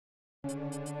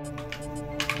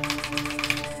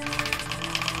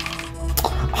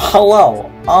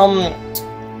Hello.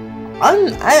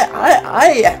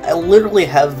 I literally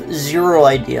have zero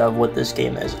idea of what this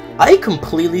game is. I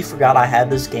completely forgot I had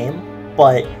this game,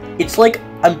 but it's like,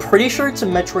 I'm pretty sure it's a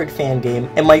Metroid fan game,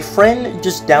 and my friend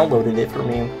just downloaded it for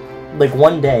me, like,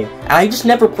 one day, and I just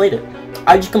never played it.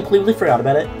 I just completely forgot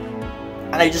about it,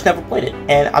 and I just never played it.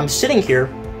 And I'm sitting here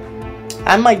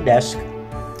at my desk,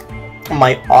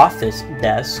 my office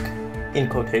desk, in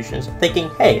quotations, thinking,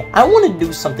 hey, I want to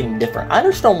do something different. I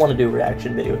just don't want to do a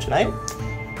reaction video tonight.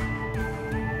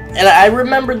 And I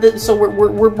remembered that, so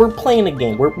we're playing a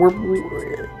game. You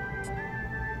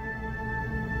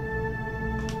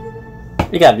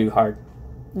gotta do hard.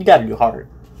 You gotta do hard.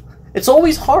 It's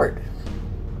always hard.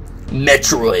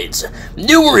 Metroids.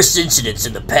 Numerous incidents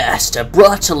in the past have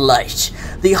brought to light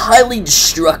the highly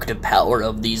destructive power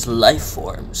of these life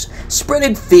forms,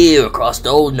 spreading fear across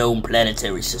all known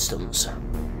planetary systems.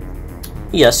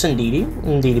 Yes, indeedy.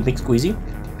 Indeedy, Big Squeezy.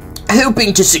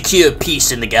 Hoping to secure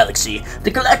peace in the galaxy,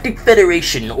 the Galactic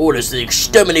Federation orders the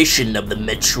extermination of the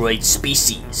Metroid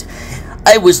species.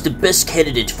 I was the best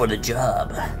candidate for the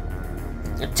job,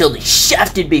 until they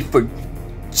shafted me for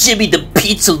Jimmy the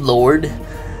Pizza Lord.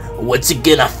 Once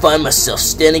again, I find myself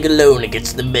standing alone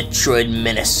against the Metroid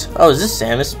menace. Oh, is this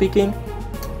Samus speaking?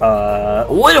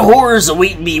 What horrors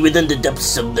await me within the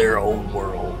depths of their own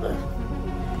world?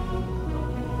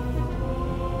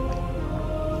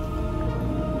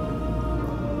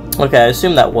 Okay, I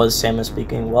assume that was Samus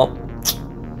speaking. Well,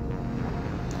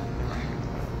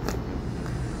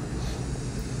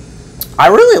 I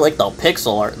really like the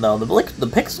pixel art though. The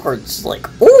pixel art's like,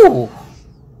 ooh,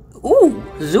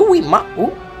 zooey ma,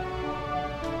 ooh.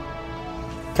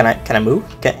 Can I move?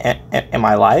 Am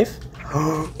I alive?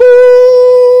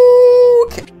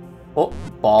 Okay. Oh,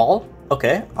 ball.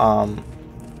 Okay. How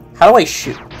do I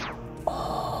shoot?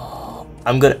 Oh,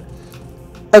 I'm good.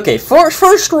 Okay,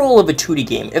 first rule of a 2D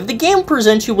game. If the game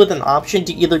presents you with an option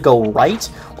to either go right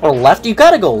or left, you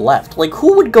gotta go left. Like,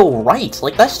 who would go right?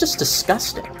 Like, that's just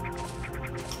disgusting.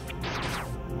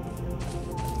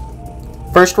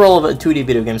 First rule of a 2D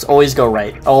video game is always go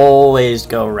right. Always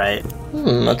go right.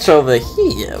 What's over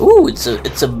here? Ooh, it's a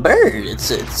bird.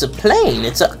 It's a plane.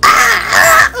 It's a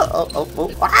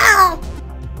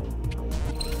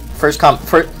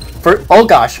oh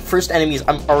gosh, first enemies.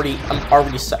 I'm already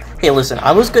set. Hey, listen,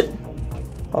 I was good.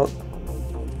 Oh.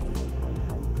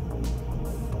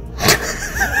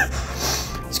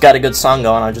 It's got a good song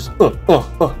going. I just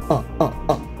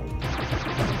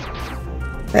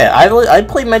Yeah, I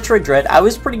played Metroid Dread. I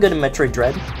was pretty good in Metroid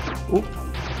Dread. Ooh.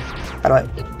 How do I?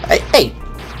 Hey!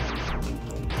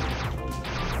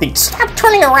 Stop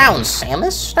turning around,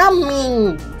 Samus. Stop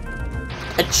being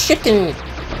a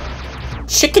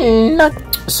chicken nut.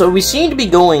 So we seem to be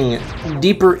going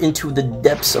deeper into the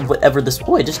depths of whatever this.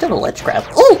 Oh, I just did a ledge grab.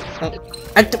 Oh!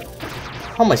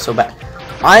 How am I so bad?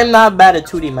 I'm not bad at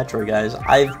 2D Metroid, guys.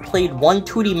 I've played one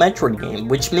 2D Metroid game,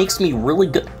 which makes me really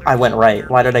good. I went right.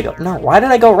 Why did I go? No, why did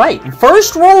I go right?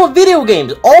 First rule of video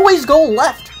games, always go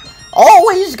left.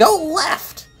 Always go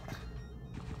left.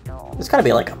 It's gotta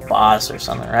be like a boss or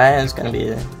something, right? It's gonna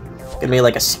be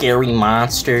like a scary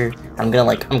monster. I'm gonna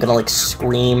like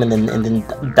scream and then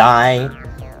die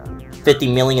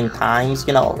 50 million times,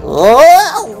 you know.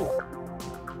 Oh!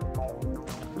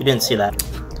 You didn't see that.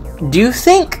 Do you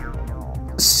think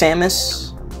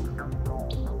Samus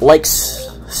likes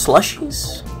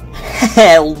slushies?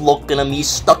 Look at him, he's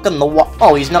stuck in the water.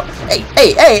 Oh, he's not.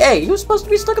 Hey, he was supposed to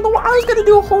be stuck in the water. I was gonna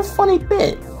do a whole funny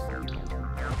bit.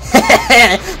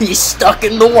 He's stuck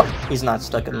in the water. He's not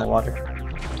stuck in the water.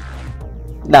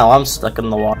 No, I'm stuck in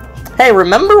the water. Hey,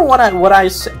 remember what I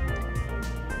said?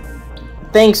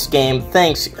 Thanks, game.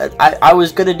 Thanks. I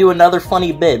was gonna do another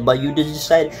funny bit, but you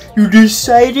decided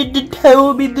to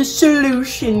tell me the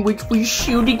solution, which was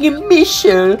shooting a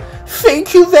missile.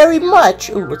 Thank you very much.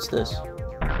 Oh, what's this?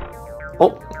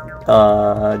 Oh,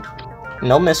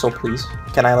 no missile, please.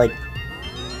 Can I like?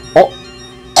 Oh,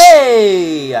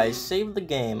 hey! I saved the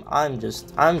game. I'm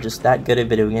just that good at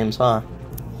video games, huh?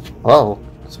 Whoa,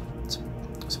 it's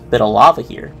a bit of lava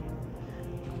here.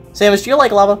 Samus, do you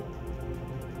like lava?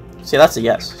 See, that's a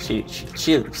yes. She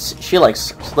likes she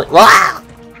likes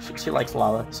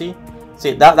lava. See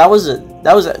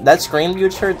that scream you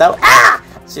just heard.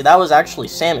 See, that was actually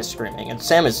Samus screaming, and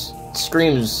Samus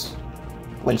screams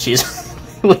when she's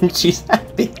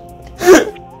happy.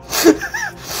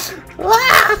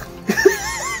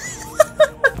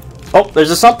 Oh,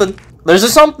 there's a something.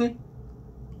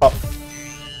 Oh,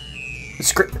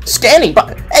 scanning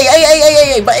button.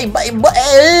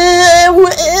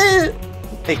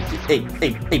 Hey!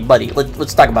 hey, buddy.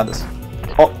 Let's talk about this.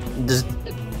 Oh,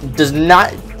 does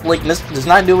not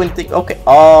do anything. Okay.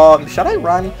 Should I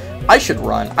run? I should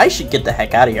run. I should get the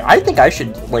heck out of here. I think I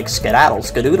should like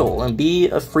skedaddle, and be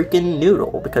a freaking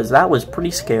noodle because that was pretty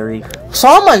scary. So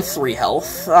I'm on 3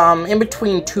 health. In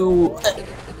between 2.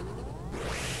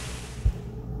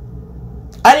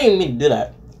 I didn't even mean to do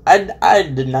that. I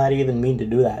did not even mean to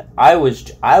do that. I was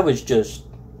just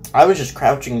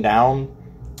crouching down,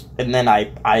 and then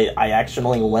I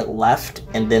accidentally went left,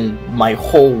 and then my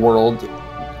whole world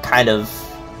kind of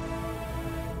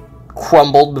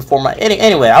crumbled before my...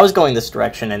 Anyway, I was going this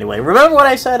direction anyway. Remember what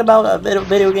I said about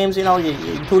video games, you know,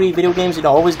 2D video games, you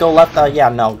know, always go left? Yeah,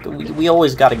 no, we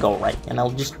always gotta go right, you know,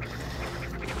 just...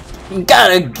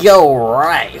 Gotta go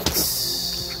right.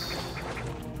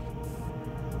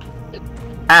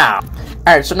 Ow.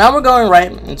 Alright, so now we're going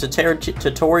right into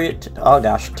territories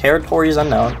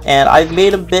unknown, and I've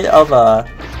made a bit of a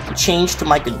change to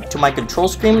my control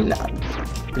screen.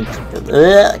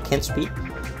 I can't speak.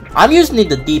 I'm using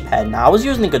the D-pad now. I was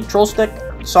using the control stick,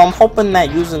 so I'm hoping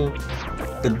that using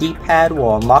the D-pad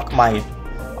will unlock my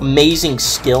amazing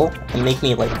skill and make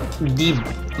me like the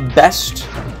best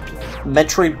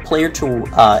Metroid player to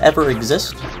ever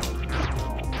exist.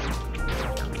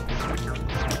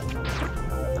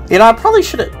 You know, I probably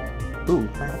should have... Ooh.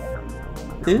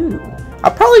 I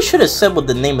probably should have said what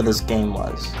the name of this game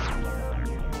was.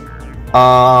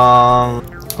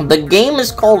 The game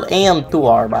is called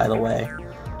AM2R, by the way.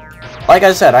 Like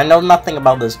I said, I know nothing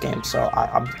about this game, so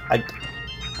I'm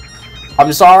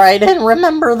sorry I didn't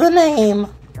remember the name.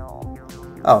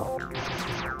 Oh.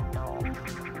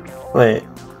 Wait.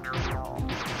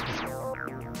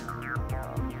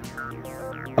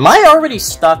 Am I already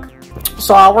stuck?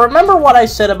 So I'll remember what I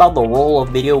said about the role of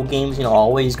video games. You know,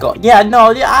 always go. Yeah,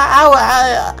 no,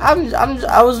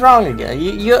 I was wrong again.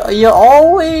 You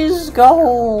always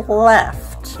go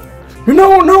left. You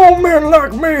know, no man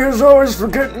like me is always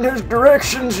forgetting his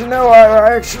directions. You know,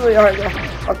 I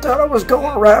thought I was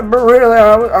going right, but really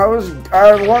I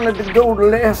wanted to go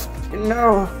left. You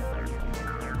know.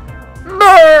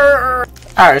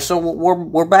 All right, so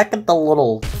we're back at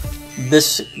the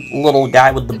this little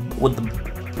guy with the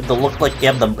look like he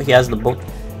has the book.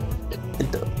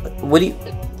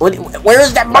 Where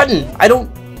is that button? I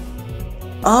don't.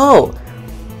 Oh,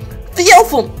 the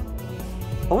alpha.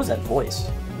 What was that voice?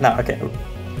 No, okay.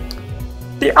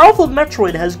 The alpha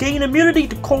Metroid has gained immunity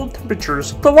to cold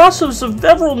temperatures. The loss of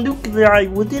several nuclei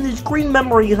within his green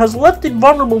memory has left it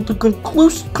vulnerable to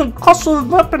concussive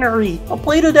weaponry. A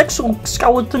plated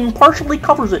exoskeleton partially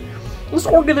covers it. This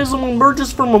organism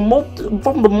emerges from the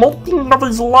molting of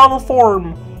his larva.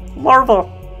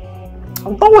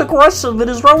 Although aggressive, it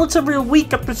is relatively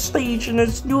weak at this stage, and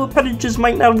its new appendages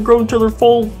might not have grown to their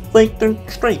full length and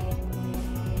strength.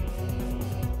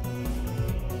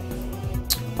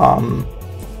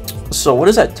 So what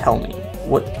does that tell me?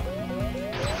 What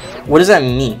does that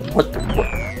mean? What?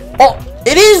 Oh,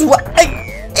 it is what?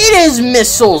 It is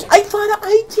missiles. I thought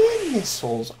I did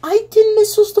missiles. I did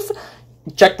missiles.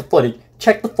 Check the footage.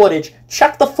 Check the footage.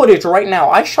 Check the footage right now.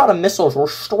 I shot a missile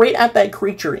straight at that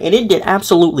creature, and it did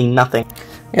absolutely nothing.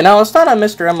 You know, it's not a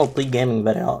Mr. MLP gaming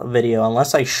video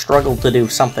unless I struggle to do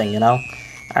something, you know?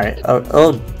 Alright,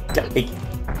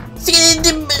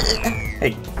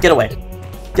 hey, get away.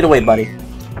 Get away, buddy.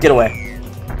 Get away.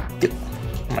 Oh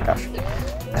my gosh.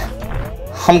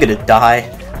 I'm gonna die.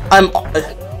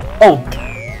 Oh.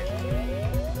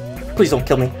 Please don't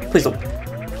kill me. Please don't.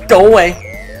 Go away.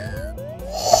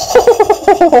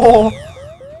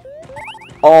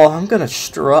 Oh, I'm gonna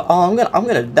I'm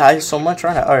gonna die so much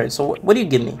right now. Alright, so what do you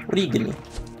give me? What do you give me?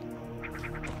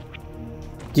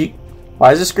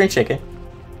 Why is the screen shaking?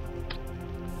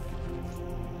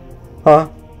 Huh?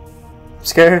 I'm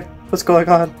scared. What's going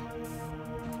on?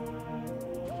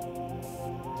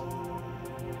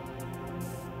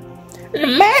 The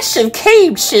massive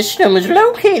cave system is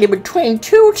located between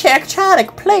 2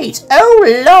 tectonic plates.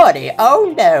 Oh lordy,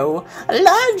 oh no.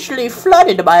 Largely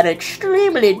flooded by an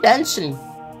extremely dense and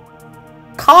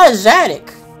caustic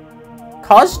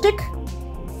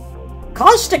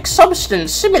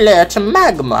substance similar to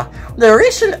magma. The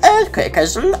recent earthquake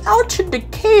has altered the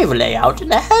cave layout,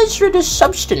 and the hazardous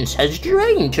substance has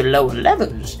drained to lower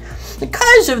levels. The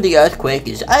cause of the earthquake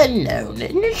is unknown.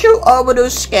 Initial orbital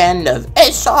scan of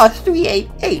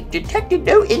SR388 detected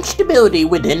no instability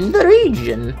within the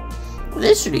region.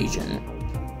 This region.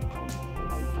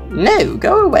 No,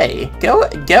 go away. Go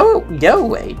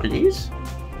away, please.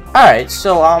 Alright,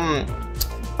 so, I'm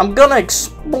gonna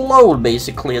explode,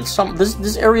 basically. This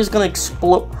area is gonna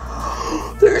explode.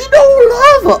 There's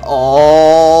no lava!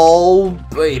 Oh,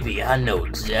 baby, I know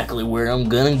exactly where I'm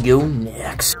gonna go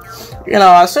next. You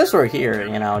know, since we're here,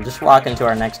 you know, just walking to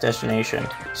our next destination.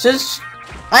 Since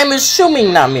I'm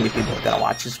assuming not many people are gonna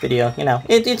watch this video, you know,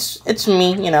 it's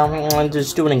me, you know, I'm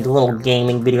just doing a little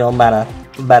gaming video about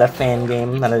a fan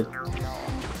game that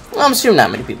I'm assuming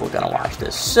not many people are gonna watch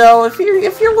this. So if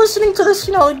you're listening to this,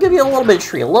 you know, I'll give you a little bit of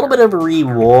treat, a little bit of a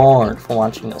reward for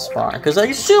watching this far. Because I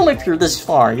assume if you're this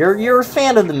far, you're a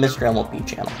fan of the Mr. MLP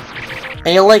channel,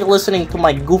 and you like listening to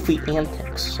my goofy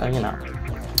antics. So you know,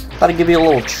 thought I'd give you a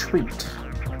little treat.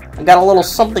 I got a little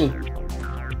something.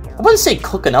 I wouldn't say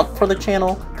cooking up for the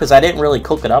channel, because I didn't really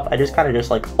cook it up. I just kind of just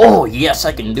like, oh yes,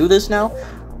 I can do this now.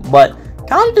 But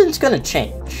content's gonna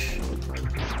change.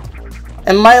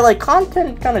 And my, like,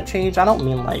 content kind of changed. I don't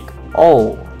mean, like,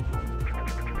 oh,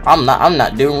 I'm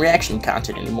not doing reaction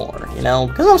content anymore, you know?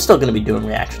 Because I'm still going to be doing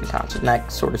reaction content and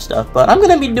that sort of stuff. But I'm going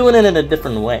to be doing it in a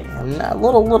different way. I'm not,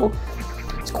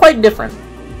 it's quite different.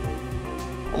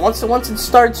 Once it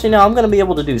starts, you know, I'm going to be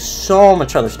able to do so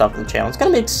much other stuff on the channel. It's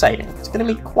going to be exciting. It's going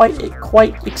to be quite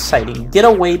exciting. Get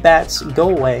away, bats. Go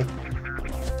away.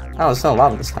 Oh, it's not a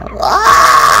lot of this time.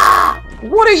 Ah!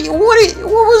 What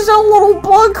was that little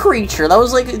bug creature? That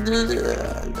was like,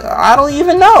 I don't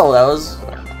even know. That was...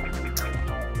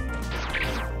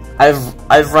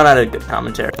 I've run out of good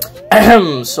commentary.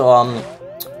 So, I'm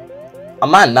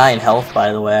at 9 health,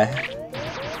 by the way.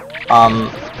 I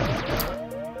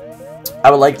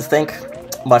would like to thank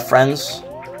my friends,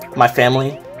 my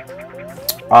family,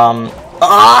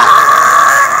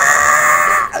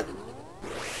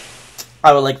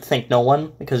 I would like to thank no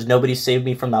one, because nobody saved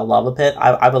me from that lava pit.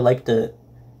 I would like to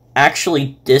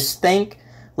actually dis-thank,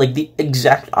 like the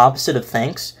exact opposite of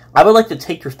thanks. I would like to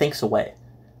take your thanks away.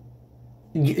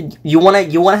 You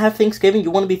wanna have Thanksgiving?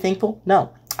 You wanna be thankful?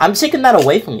 No. I'm taking that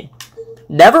away from you.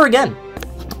 Never again.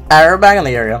 Alright, we're back in the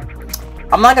area.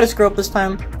 I'm not gonna screw up this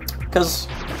time, because,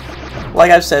 like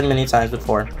I've said many times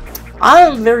before,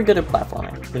 I'm very good at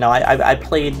platforming. You know, I've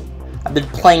been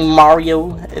playing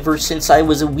Mario ever since I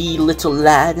was a wee little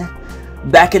lad,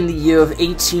 back in the year of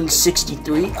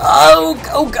 1863. Oh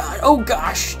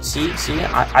gosh. See,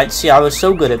 I was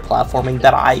so good at platforming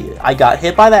that I got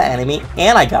hit by that enemy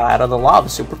and I got out of the lava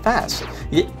super fast.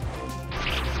 You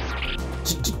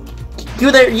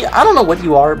there? I don't know what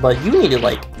you are, but you need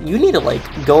to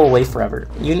go away forever.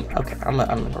 Okay? I'm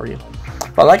gonna ignore you.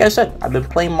 But like I said, I've been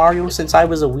playing Mario since I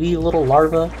was a wee little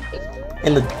larva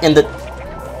in the.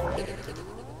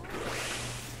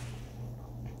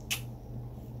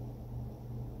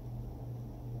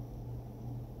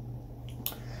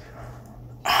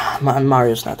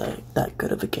 Mario's not that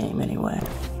good of a game anyway.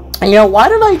 And you know, why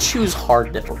did I choose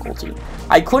hard difficulty?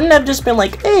 I couldn't have just been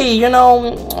like, hey, you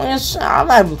know, I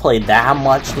haven't played that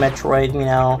much Metroid, you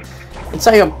know. It's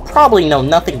like I probably know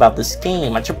nothing about this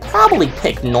game. I should probably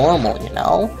pick normal, you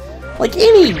know. Like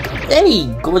any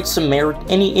good Samaritan,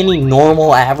 any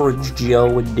normal average Joe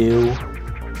would do.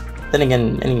 Then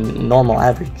again, any normal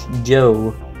average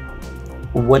Joe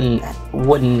wouldn't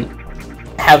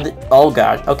have the, oh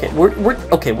gosh, okay, we're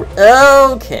okay.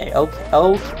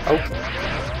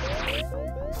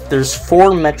 There's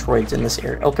 4 Metroids in this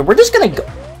area. Okay, we're just gonna go.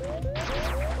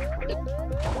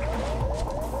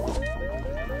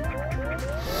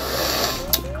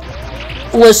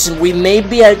 Listen, we may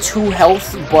be at 2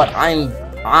 health, but I'm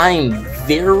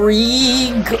very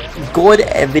good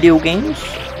at video games.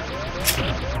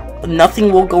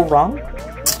 Nothing will go wrong.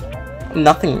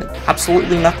 Nothing,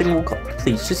 absolutely nothing will go.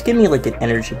 Please, just give me like an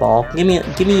energy ball. Give me a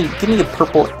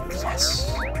purple. Yes.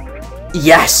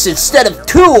 Yes, instead of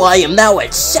 2, I am now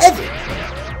at 7.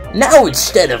 Now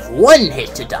instead of 1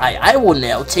 hit to die, I will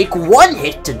now take 1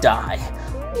 hit to die.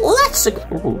 Let's go.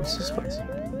 Ooh, what's this place?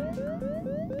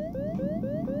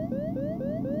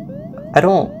 I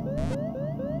don't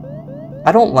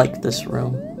like this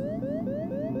room.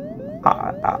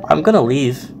 I'm gonna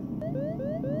leave.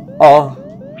 Oh,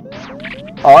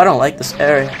 I don't like this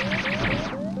area.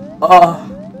 Oh,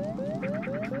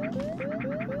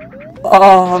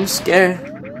 I'm scared.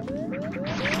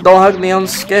 Don't hug me, I'm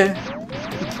scared.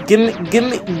 Give me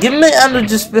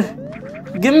energy spit.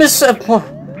 Give me set point.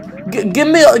 Give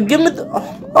me the,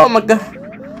 oh my god.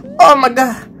 Oh my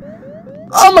god.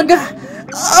 Oh my god.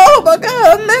 Oh my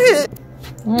god, I made it.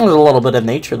 There's a little bit of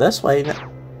nature this way.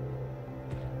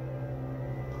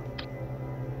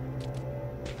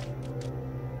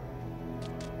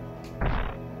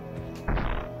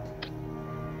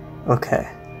 Okay.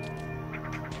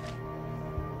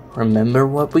 Remember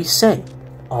what we say.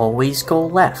 Always go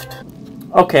left.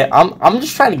 Okay, I'm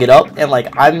just trying to get up, and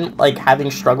like I'm like having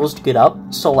struggles to get up,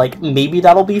 so like maybe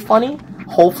that'll be funny.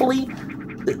 Hopefully.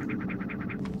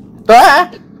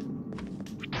 Ah!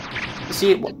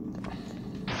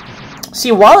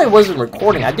 See, while I wasn't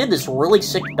recording, I did this really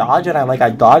sick dodge, and I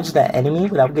dodged that enemy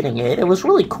without getting hit. It was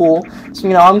really cool. So,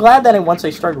 you know, I'm glad that once I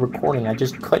started recording, I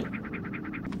just couldn't.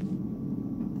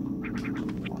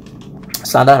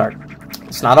 It's not that hard.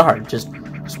 It's not that hard. Just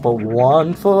put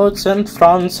one foot in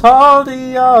front of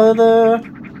the other,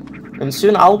 and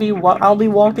soon I'll be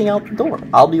walking out the door.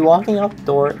 I'll be walking out the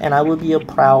door, and I will be a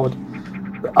proud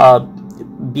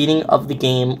beating of the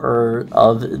game or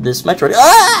of this Metroid.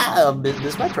 Ah! Of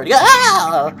this Metroid.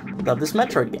 Ah! Of this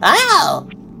Metroid. Ah!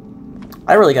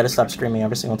 I really gotta stop screaming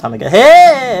every single time I get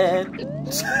hit.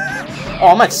 Oh,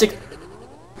 I'm at 6.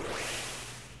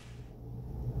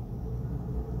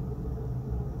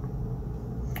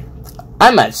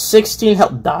 I'm at 16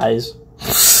 health. Dies.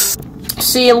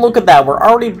 See, and look at that. We're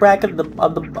already back at the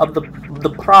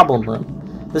problem room.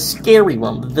 The scary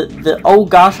room. The oh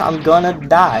gosh, I'm gonna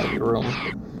die room.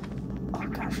 Oh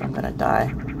gosh, I'm gonna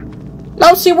die.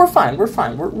 No, see, we're fine. We're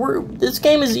fine. This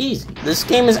game is easy. This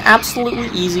game is absolutely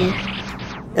easy.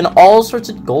 And all sorts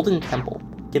of golden temple.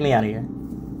 Get me out of here.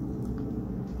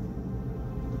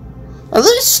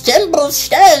 This temple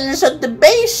stands at the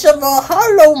base of a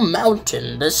hollow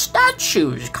mountain. The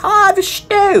statues carve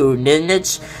stone in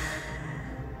its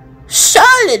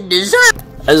solid design.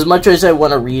 As much as I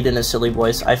want to read in a silly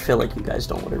voice, I feel like you guys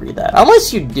don't want to read that.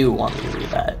 Unless you do want me to read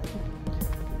that.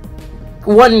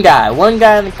 One guy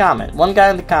in the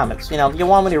comments. You know, if you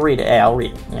want me to read it, hey, I'll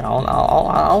read it. You know,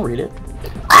 I'll read it.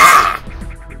 Ah!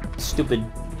 Stupid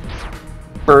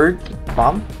bird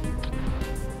bomb.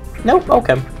 Nope.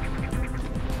 Okay.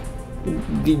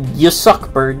 You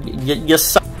suck, bird. You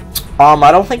suck.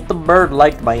 I don't think the bird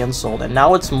liked my insult, and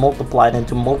now it's multiplied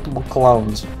into multiple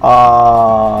clones.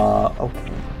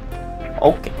 Okay.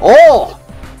 Okay. Oh!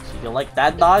 So you like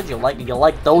that dodge? You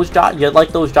like those dodges? You like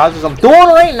those dodges I'm doing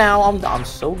right now? I'm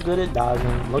so good at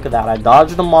dodging. Look at that. I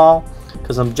dodged them all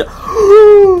because I'm just.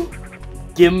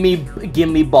 Give me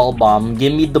ball bomb.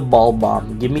 Give me the ball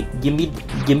bomb. Give me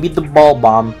the ball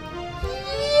bomb. Yeah,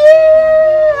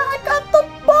 I got the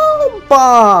ball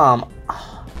bomb.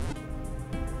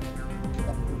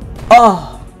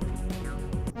 Oh.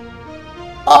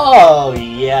 Oh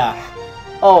yeah.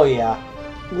 Oh yeah.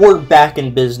 We're back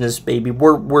in business, baby.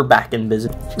 We're back in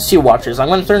business. See, watch this. I'm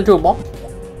gonna turn into a ball.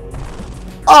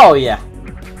 Oh yeah.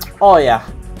 Oh yeah.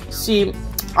 See,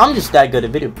 I'm just that good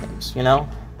at video games, you know?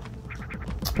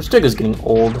 This stick is getting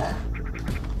old.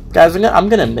 Guys, I'm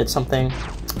gonna admit something.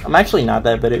 I'm actually not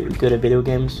that good at video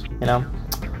games, you know?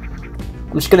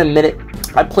 I'm just gonna admit it.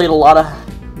 I played a lot of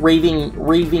raving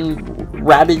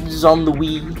Rabbids on the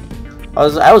Wii.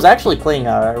 I was actually playing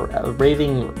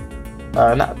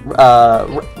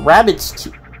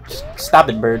Rabbids. Stop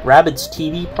it, bird. Rabbids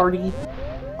TV Party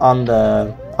on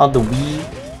the Wii.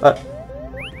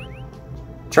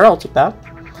 Sure, I'll take that.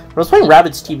 But I was playing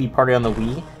Rabbids TV Party on the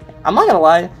Wii. I'm not gonna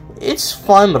lie, it's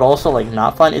fun, but also like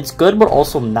not fun. It's good, but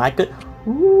also not good.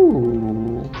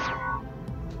 Ooh.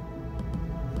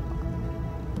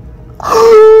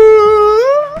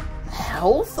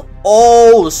 Health?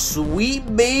 Oh,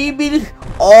 sweet baby.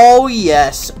 Oh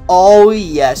yes. Oh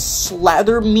yes.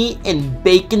 Slather meat and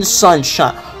bacon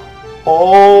sunshine.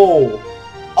 Oh.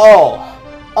 Oh.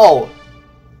 Oh.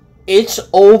 It's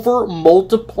over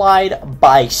multiplied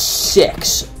by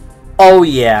 6. Oh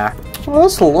yeah. Well,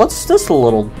 let's just a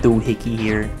little doohickey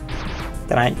here.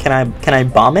 Can I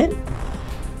bomb it?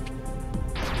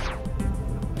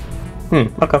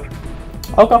 Okay.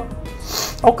 Okay.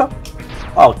 Okay.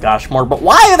 Oh gosh, more, but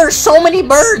why are there so many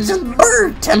birds in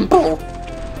Bird Temple?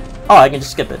 Oh, I can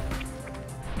just skip it.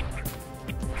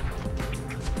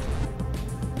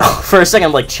 Oh, for a second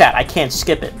I'm like, chat, I can't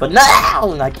skip it, but no,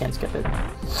 I can't skip it.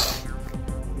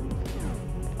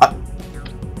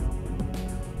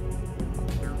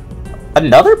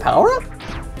 Another power-up?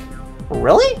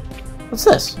 Really? What's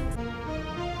this?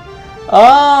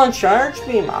 Oh, charge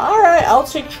beam. All right, I'll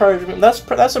take charge beam. That's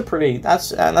pretty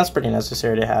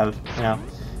necessary to have, you know.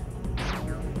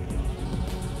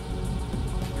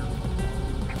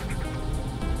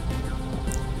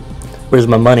 Where's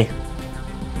my money?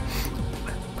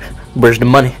 Where's the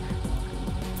money?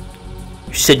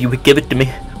 You said you would give it to me.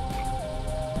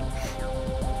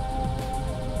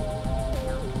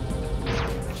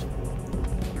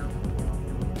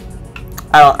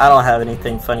 I don't have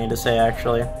anything funny to say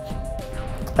actually.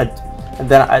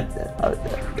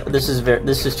 This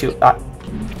is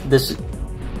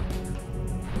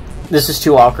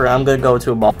too awkward. I'm gonna go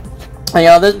to a ball. And, you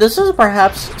know, this is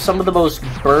perhaps some of the most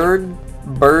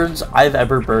birds I've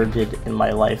ever birded in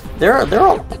my life. They're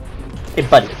all. Hey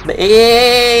buddy.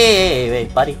 Hey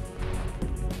buddy.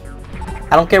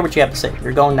 I don't care what you have to say.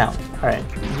 You're going down. All right.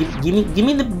 Give me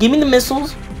the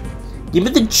missiles. Give me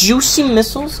the juicy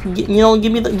missiles. Give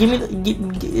me the.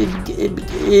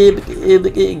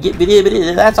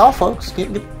 That's all, folks.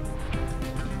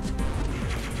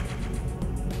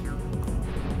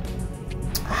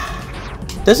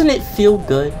 Doesn't it feel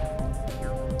good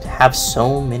to have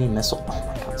so many missiles? Oh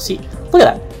my god! See, look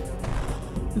at that.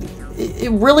 It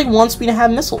really wants me to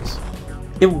have missiles.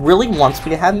 It really wants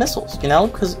me to have missiles, you know,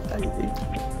 because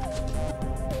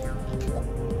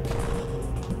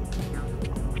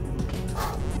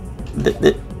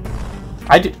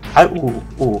I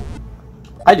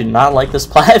do not like this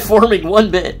platforming one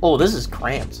bit. Oh, this is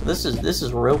cramped. This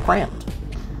is real cramped.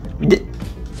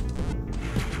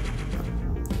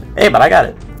 Hey, but I got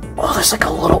it. Oh, there's like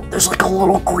a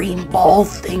little green ball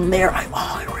thing there. I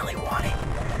really want it.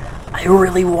 I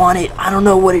really want it. I don't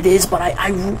know what it is, but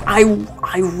I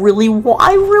really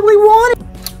want it.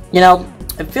 You know,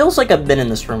 it feels like I've been in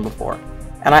this room before,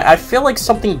 and I feel like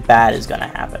something bad is gonna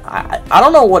happen. I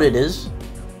don't know what it is,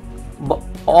 but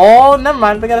oh, never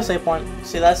mind. We got a save point.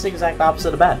 See, that's the exact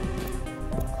opposite of bad.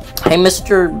 Hey,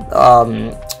 Mr.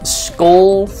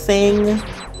 Skull thing.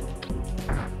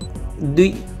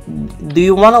 Do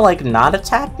you want to like not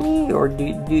attack me, or do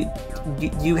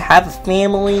you have a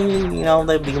family? You know,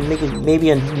 that we can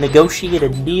maybe negotiate a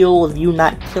deal of you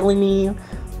not killing me.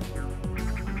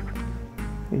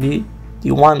 Do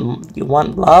you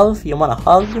want love? You want a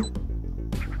hug?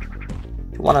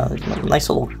 You want a nice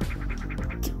little?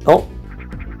 Oh.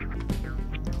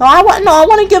 No, I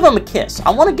want to give him a kiss.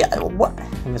 I want to get what? I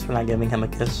guess we're not giving him a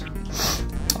kiss.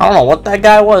 I don't know what that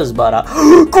guy was, but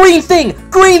green thing,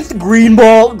 green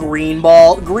ball, green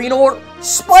or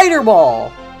spider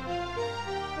ball.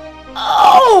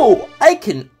 Oh, I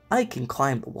can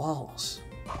climb the walls.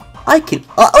 I can.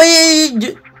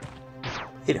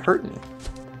 It hurt me.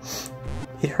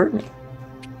 It hurt me.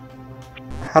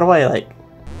 How do I like?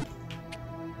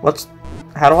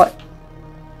 How do I?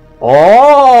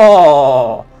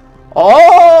 Oh,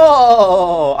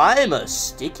 I'm a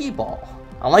sticky ball.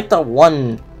 I like the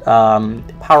one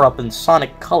power up in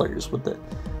Sonic Colors with the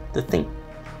thing.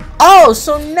 Oh,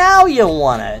 so now you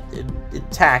wanna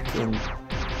attack and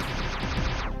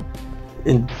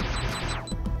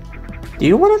do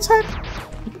you wanna attack?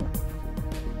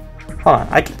 Hold on,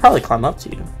 I can probably climb up to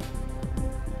you.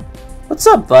 What's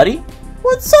up, buddy?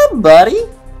 What's up, buddy?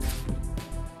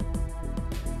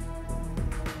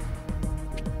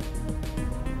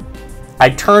 I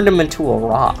turned him into a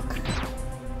rock.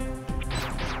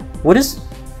 What is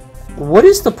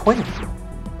the point of it?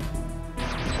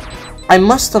 I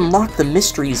must unlock the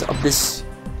mysteries of this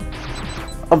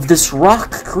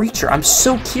rock creature. I'm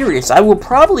so curious. I will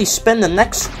probably spend the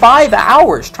next 5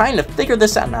 hours trying to figure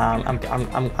this out. Nah,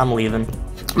 I'm leaving.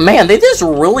 Man, they just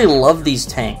really love these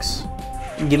tanks.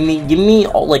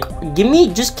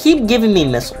 Just keep giving me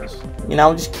missiles. You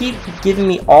know, just keep giving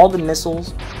me all the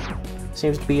missiles.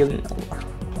 Seems to be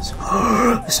there's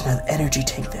another energy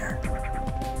tank there.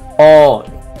 Oh,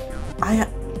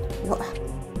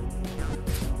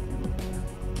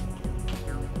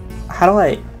 how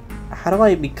do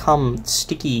I become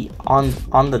sticky on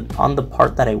the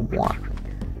part that I want?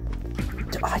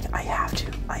 I have to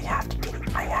get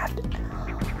it. I have to.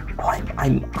 Oh, I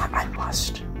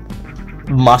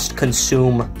must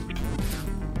consume.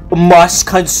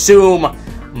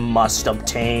 Must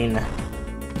obtain.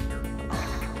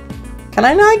 Can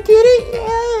I not get it?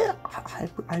 Yeah.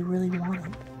 I really want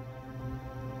it.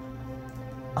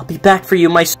 I'll be back for you,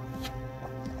 my.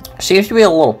 Seems to be a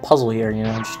little puzzle here, you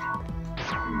know. Just...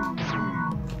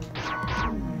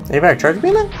 They better charge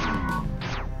me, man.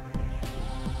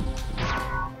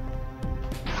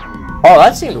 Oh,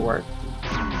 that seemed to work.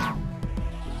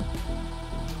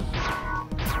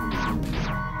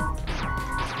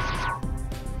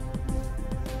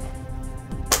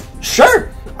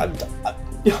 Sure. I'm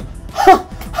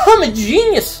a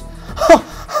genius.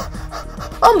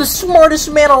 I'm the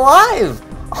smartest man alive.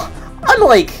 I'm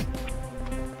like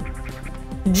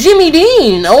Jimmy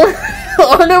Dean, owner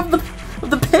of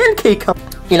the pancake company.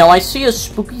 You know, I see a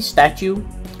spooky statue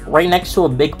right next to a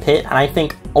big pit, and I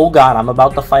think, oh god, I'm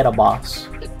about to fight a boss.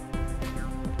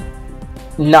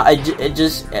 No, it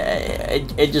just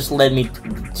led me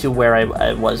to where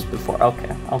I was before.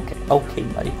 Okay,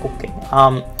 buddy. Okay.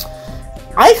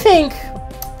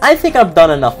 I think I've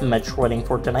done enough Metroiding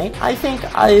for tonight. I think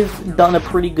I've done a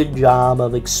pretty good job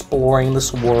of exploring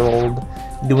this world,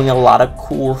 doing a lot of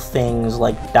cool things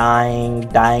like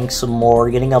dying some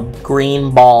more, getting a green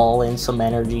ball and some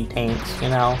energy tanks, you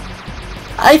know.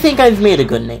 I think I've made a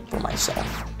good name for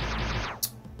myself.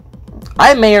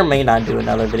 I may or may not do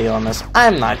another video on this.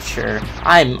 I'm not sure.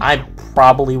 I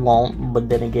probably won't, but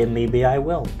then again, maybe I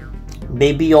will.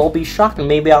 Maybe I'll be shocked, and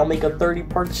maybe I'll make a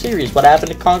 30-part series. What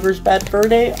happened to Conker's Bad Fur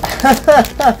Day?